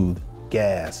 food,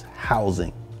 gas,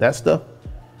 housing, that stuff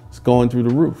is going through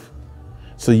the roof.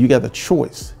 So you got a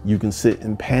choice. You can sit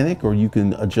and panic, or you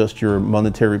can adjust your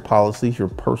monetary policies, your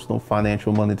personal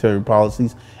financial monetary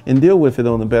policies, and deal with it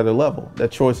on a better level. That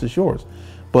choice is yours.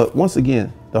 But once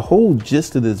again, the whole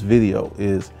gist of this video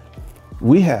is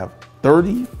we have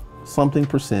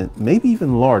 30-something%, maybe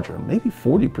even larger, maybe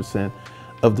 40%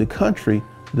 of the country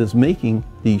that's making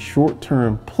these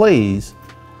short-term plays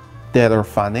that are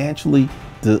financially,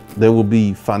 that will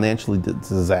be financially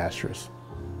disastrous.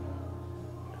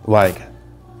 Like,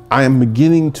 I am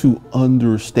beginning to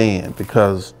understand,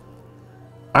 because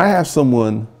I have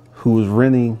someone who is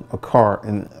renting a car,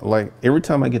 and like every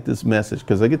time I get this message,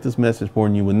 because I get this message more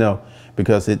than you would know,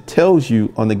 because it tells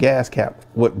you on the gas cap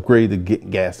what grade of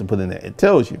gas to put in there. It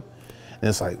tells you. And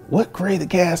it's like, what grade of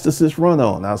gas does this run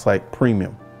on? And I was like,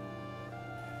 premium.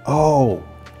 Oh,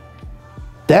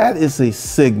 that is a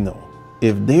signal.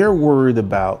 If they're worried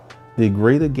about the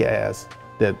grade of gas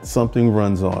that something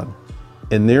runs on,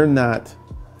 and they're not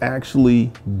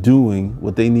actually doing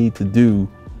what they need to do,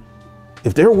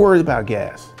 if they're worried about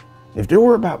gas, if they're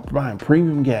worried about buying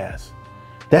premium gas,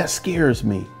 that scares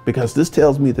me, because this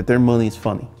tells me that their money is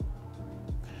funny.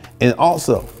 And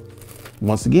also,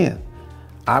 once again,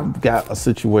 I've got a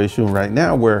situation right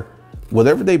now where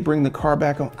whatever they bring the car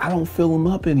back on, I don't fill them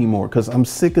up anymore, because I'm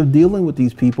sick of dealing with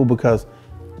these people, because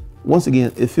once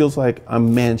again, it feels like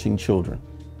I'm managing children.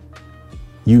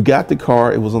 You got the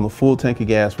car, it was on the full tank of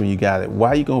gas when you got it. Why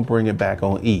are you gonna bring it back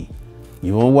on E?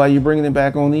 You know why you're bringing it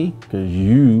back on E? Because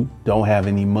you don't have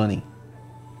any money.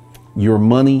 Your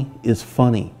money is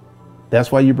funny.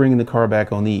 That's why you're bringing the car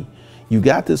back on E. You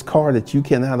got this car that you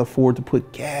cannot afford to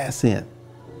put gas in.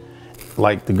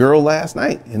 Like the girl last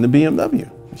night in the BMW.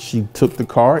 She took the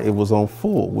car, it was on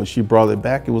full. When she brought it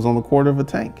back, it was on a quarter of a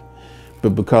tank.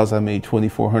 But because I made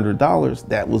 $2,400,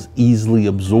 that was easily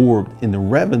absorbed in the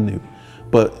revenue.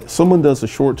 But someone does a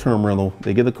short-term rental,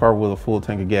 they get a car with a full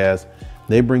tank of gas,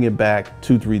 they bring it back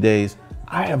 2-3 days,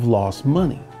 I have lost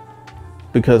money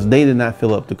because they did not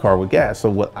fill up the car with gas. So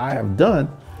what I have done,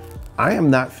 I am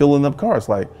not filling up cars.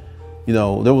 Like,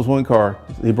 there was one car,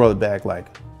 they brought it back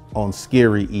like on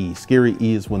Scary E. Scary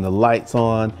E is when the light's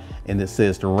on and it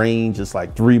says the range is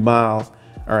like 3 miles.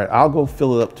 All right, I'll go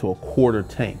fill it up to a quarter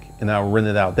tank and I'll rent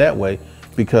it out that way,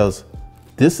 because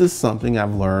this is something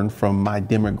I've learned from my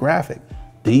demographic.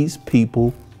 These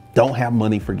people don't have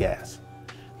money for gas.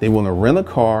 They want to rent a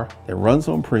car that runs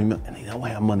on premium, and they don't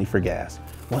have money for gas.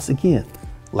 Once again,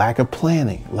 lack of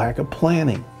planning, lack of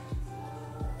planning.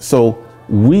 So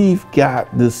we've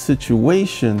got this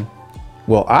situation,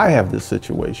 well, I have this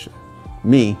situation,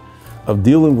 me, of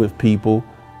dealing with people.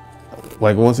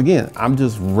 Like, once again, I'm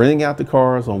just renting out the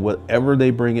cars on whatever they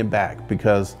bring it back,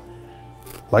 because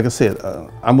like I said,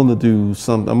 I'm gonna do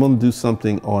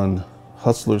something on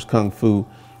Hustlers Kung Fu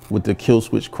with the Kill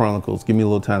Switch Chronicles. Give me a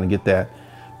little time to get that.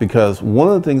 Because one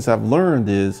of the things I've learned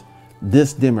is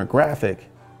this demographic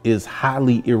is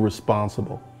highly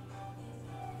irresponsible.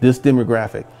 This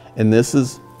demographic, and this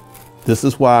is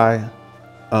why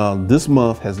this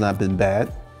month has not been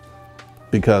bad,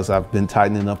 because I've been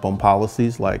tightening up on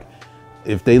policies. Like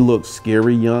if they look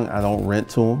scary young, I don't rent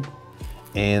to them.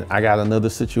 And I got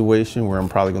another situation where I'm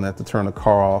probably gonna have to turn the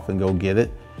car off and go get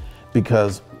it,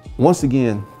 because once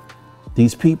again,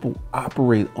 these people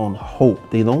operate on hope.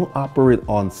 They don't operate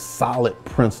on solid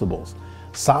principles.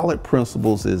 Solid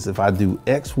principles is if I do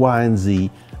X, Y, and Z,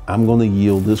 I'm gonna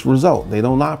yield this result. They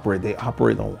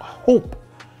operate on hope.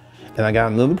 And I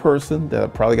got another person that I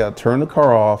probably got to turn the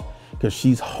car off because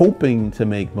she's hoping to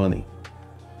make money.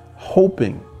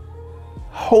 Hoping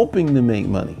to make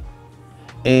money.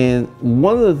 And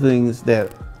one of the things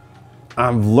that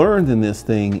I've learned in this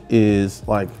thing is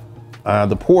like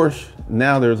the Porsche,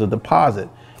 now there's a deposit.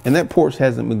 And that Porsche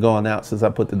hasn't been going out since I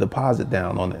put the deposit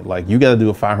down on it. Like you got to do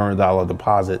a $500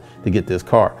 deposit to get this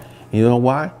car. And you know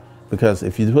why? Because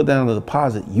if you put down the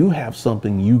deposit, you have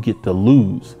something you get to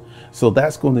lose. So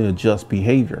that's going to adjust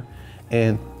behavior.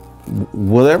 And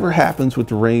whatever happens with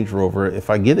the Range Rover, if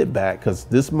I get it back, because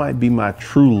this might be my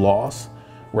true loss,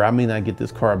 where I may not get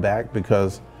this car back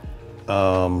because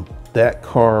that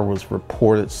car was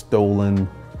reported stolen,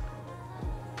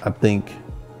 I think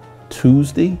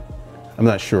Tuesday. I'm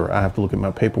not sure. I have to look at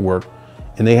my paperwork,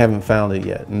 and they haven't found it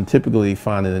yet. And typically they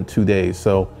find it in 2 days.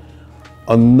 So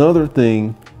another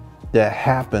thing that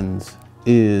happens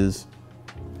is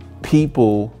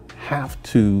people have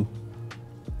to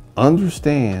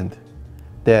understand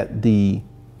that the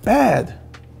bad,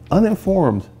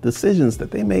 uninformed decisions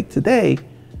that they make today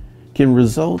can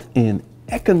result in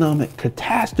economic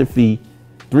catastrophe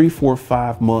 3, 4,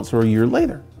 5 months or a year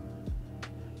later.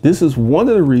 This is one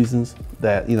of the reasons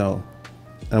that, you know,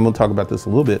 and I'm gonna talk about this a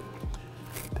little bit.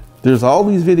 There's all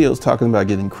these videos talking about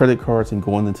getting credit cards and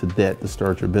going into debt to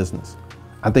start your business.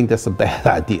 I think that's a bad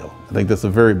idea. I think that's a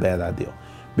very bad idea,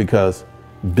 because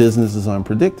business is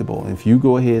unpredictable. If you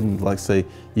go ahead and, like, say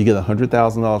you get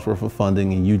 $100,000 worth of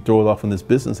funding and you throw it off on this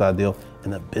business idea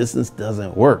and the business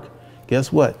doesn't work,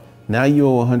 guess what? Now you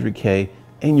owe 100K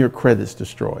and your credit's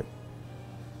destroyed.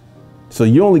 So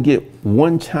you only get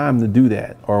one time to do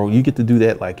that, or you get to do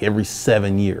that like every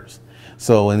 7 years.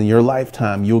 So in your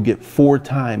lifetime, you'll get 4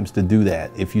 times to do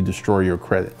that if you destroy your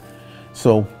credit.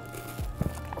 So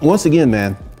once again,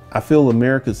 man, I feel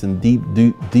America's in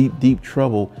deep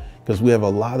trouble because we have a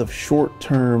lot of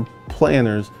short-term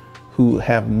planners who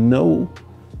have no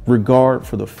regard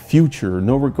for the future,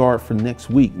 no regard for next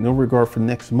week, no regard for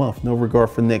next month, no regard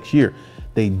for next year.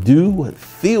 They do what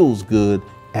feels good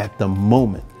at the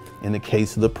moment. In the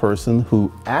case of the person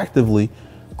who actively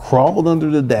crawled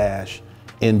under the dash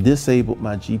and disabled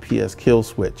my GPS kill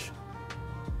switch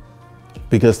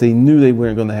because they knew they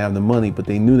weren't going to have the money, but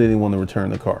they knew they didn't want to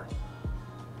return the car.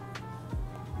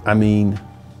 I mean,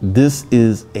 this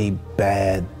is a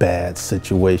bad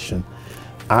situation.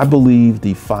 I believe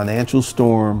the financial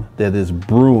storm that is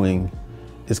brewing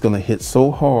is going to hit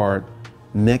so hard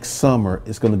next summer,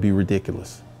 it's going to be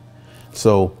ridiculous.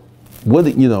 So what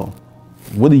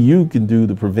do you can do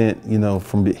to prevent,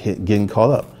 from getting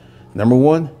caught up? Number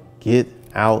one, get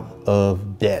out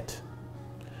of debt.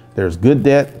 There's good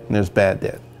debt and there's bad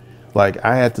debt. Like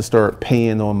I had to start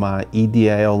paying on my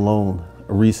EDIL loan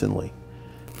recently.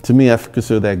 To me, I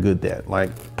consider that good debt.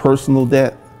 Like personal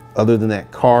debt, other than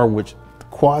that car, which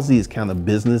quasi is kind of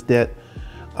business debt.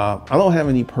 I don't have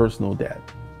any personal debt.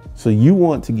 So you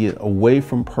want to get away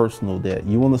from personal debt.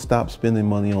 You want to stop spending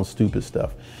money on stupid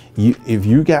stuff. If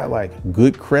you got like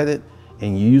good credit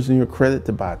and you're using your credit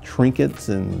to buy trinkets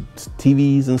and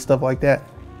TVs and stuff like that,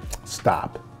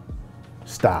 stop.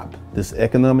 This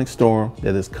economic storm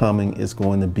that is coming is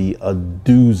going to be a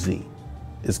doozy.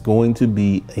 It's going to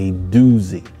be a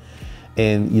doozy.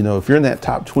 And if you're in that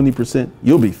top 20%,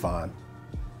 you'll be fine.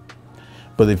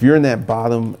 But if you're in that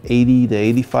bottom 80 to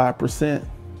 85%,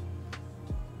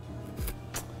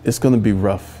 it's going to be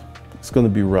rough. It's going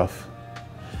to be rough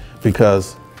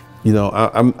because,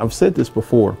 I've said this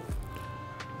before.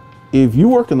 If you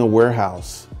work in a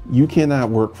warehouse, you cannot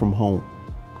work from home.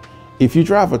 If you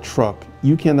drive a truck,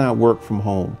 you cannot work from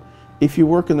home. If you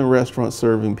work in a restaurant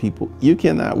serving people, you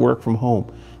cannot work from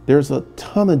home. There's a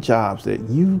ton of jobs that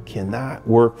you cannot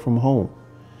work from home.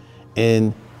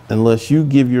 And unless you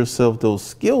give yourself those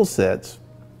skill sets,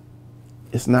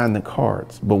 it's not in the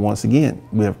cards. But once again,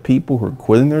 we have people who are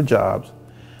quitting their jobs.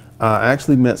 I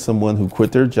actually met someone who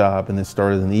quit their job and then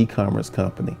started an e-commerce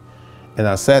company. And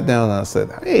I sat down and I said,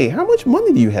 hey, how much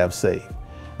money do you have saved?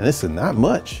 And they said, not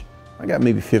much. I got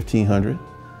maybe 1,500.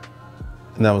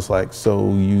 And I was like,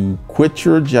 so you quit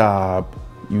your job,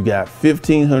 you got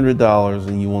 $1,500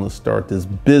 and you want to start this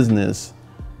business.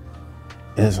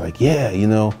 And it's like, yeah, you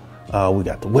know, we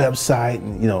got the website,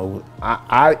 and you know,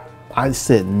 I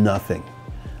said nothing.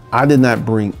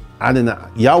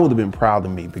 Y'all would have been proud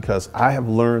of me, because I have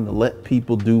learned to let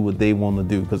people do what they want to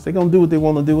do, because they're going to do what they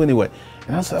want to do anyway.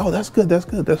 And I said, oh, that's good, that's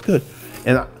good, that's good.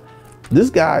 And this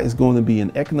guy is going to be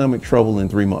in economic trouble in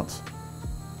 3 months,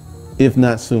 if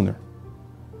not sooner.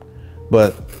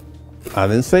 But I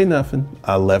didn't say nothing.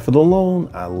 I left it alone.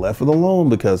 I left it alone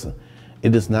because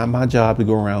it is not my job to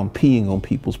go around peeing on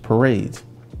people's parades.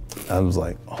 I was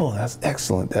like, oh, that's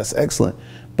excellent. That's excellent.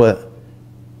 But,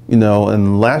 you know,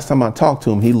 and last time I talked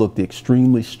to him, he looked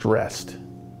extremely stressed,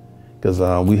 because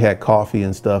we had coffee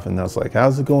and stuff. And I was like,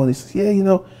 how's it going? He says, yeah, you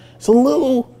know, it's a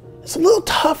little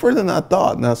tougher than I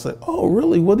thought. And I said, oh,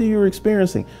 really? What are you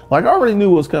experiencing? Like, I already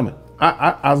knew what was coming.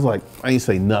 I was like, I didn't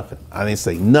say nothing. I didn't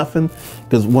say nothing,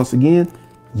 because once again,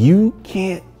 you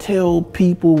can't tell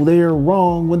people they're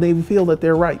wrong when they feel that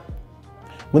they're right.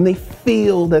 When they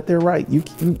feel that they're right, you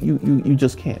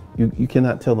just can't. You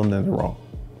cannot tell them that they're wrong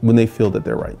when they feel that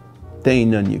they're right. There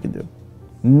ain't nothing you can do.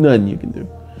 Nothing you can do.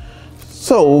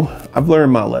 So I've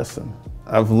learned my lesson.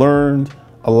 I've learned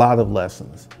a lot of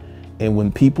lessons. And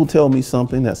when people tell me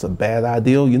something that's a bad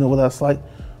idea, you know what that's like?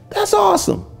 That's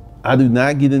awesome. I do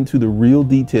not get into the real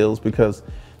details, because,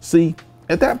 see,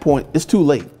 at that point, it's too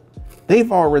late.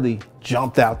 They've already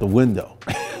jumped out the window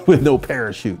with no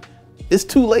parachute. It's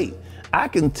too late. I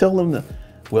can tell them the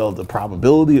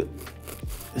probability,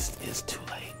 it's too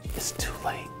late. It's too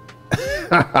late.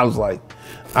 I was like,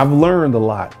 I've learned a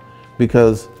lot,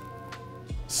 because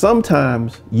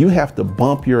sometimes you have to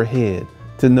bump your head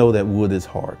to know that wood is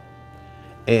hard.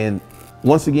 And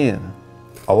once again,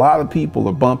 a lot of people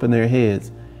are bumping their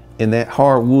heads, and that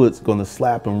hard wood's going to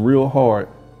slap them real hard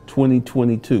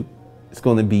 2022. It's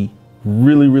going to be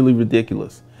really, really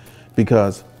ridiculous,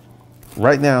 because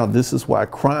right now, this is why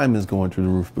crime is going through the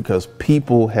roof, because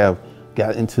people have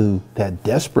got into that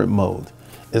desperate mode.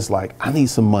 It's like, I need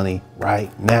some money right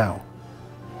now.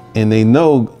 And they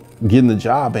know getting a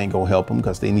job ain't going to help them,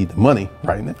 because they need the money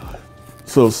right now.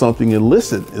 So something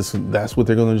illicit, that's what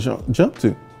they're going to jump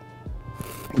to.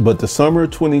 But the summer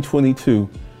of 2022,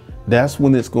 that's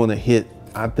when it's going to hit,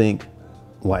 I think,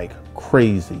 like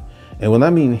crazy. And when I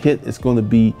mean hit, it's going to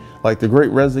be like the Great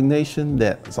Resignation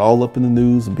that's all up in the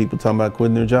news and people talking about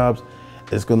quitting their jobs.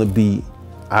 It's going to be,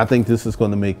 I think this is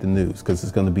going to make the news, because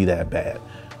it's going to be that bad.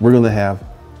 We're going to have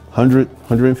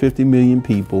 150 million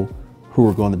people who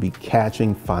are going to be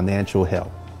catching financial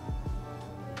help.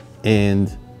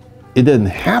 And it doesn't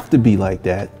have to be like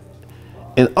that.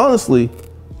 And honestly,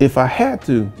 if I had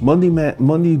to, Monday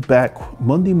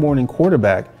morning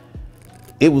quarterback,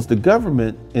 it was the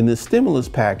government in this stimulus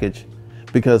package,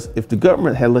 because if the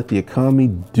government had let the economy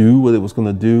do what it was going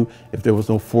to do, if there was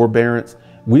no forbearance,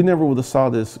 we never would have saw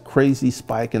this crazy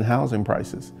spike in housing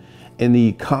prices. And the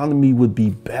economy would be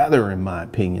better, in my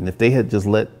opinion, if they had just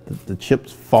let the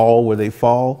chips fall where they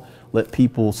fall, let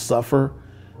people suffer.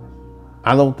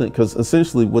 I don't think, because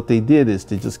essentially what they did is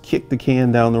they just kicked the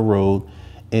can down the road,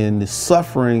 and the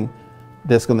suffering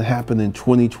that's going to happen in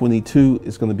 2022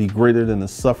 is going to be greater than the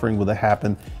suffering would have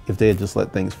happened if they had just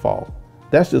let things fall.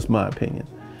 That's just my opinion,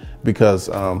 because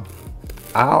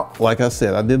like I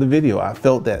said, I did a video. I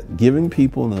felt that giving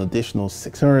people an additional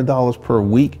 $600 per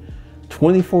week,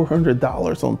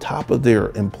 $2,400 on top of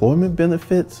their employment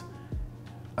benefits,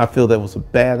 I feel that was a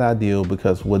bad idea,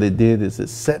 because what it did is it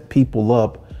set people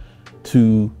up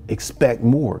to expect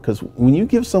more. Because when you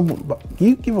give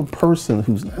a person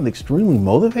who's not extremely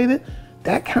motivated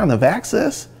that kind of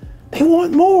access, they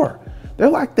want more. They're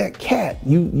like that cat.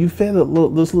 You fed this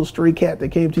little stray cat that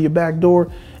came to your back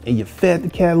door, and you fed the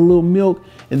cat a little milk,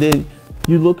 and then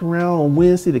you look around on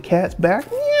Wednesday, the cat's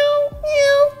back, meow,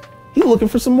 meow. He's looking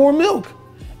for some more milk.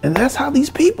 And that's how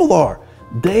these people are.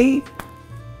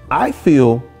 I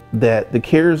feel that the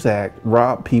CARES Act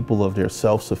robbed people of their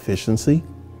self-sufficiency,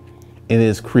 and it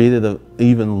has created an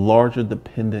even larger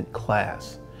dependent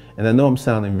class. And I know I'm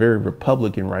sounding very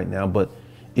Republican right now, but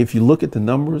if you look at the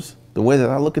numbers, the way that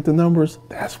I look at the numbers,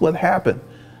 that's what happened.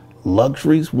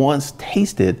 Luxuries once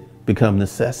tasted become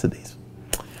necessities.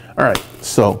 All right,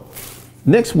 so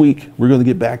next week, we're going to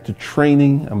get back to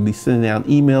training. I'm going to be sending out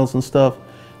emails and stuff.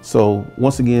 So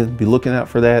once again, be looking out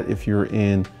for that. If you're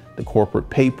in the corporate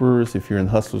papers, if you're in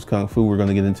Hustlers Kung Fu, we're going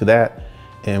to get into that.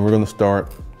 And we're going to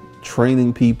start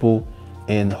training people.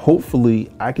 And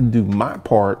hopefully I can do my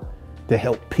part to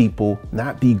help people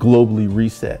not be globally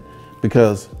reset.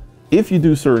 Because if you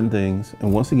do certain things,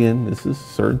 and once again, this is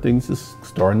certain things, is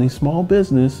starting a small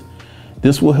business,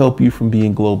 This will help you from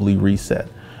being globally reset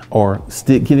or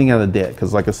getting out of debt.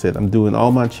 Because like I said, I'm doing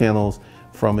all my channels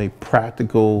from a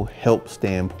practical help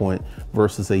standpoint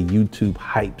versus a YouTube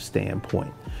hype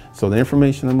standpoint. So the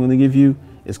information I'm going to give you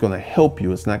is going to help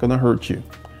you. It's not going to hurt you.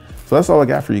 So that's all I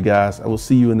got for you guys. I will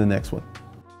see you in the next one.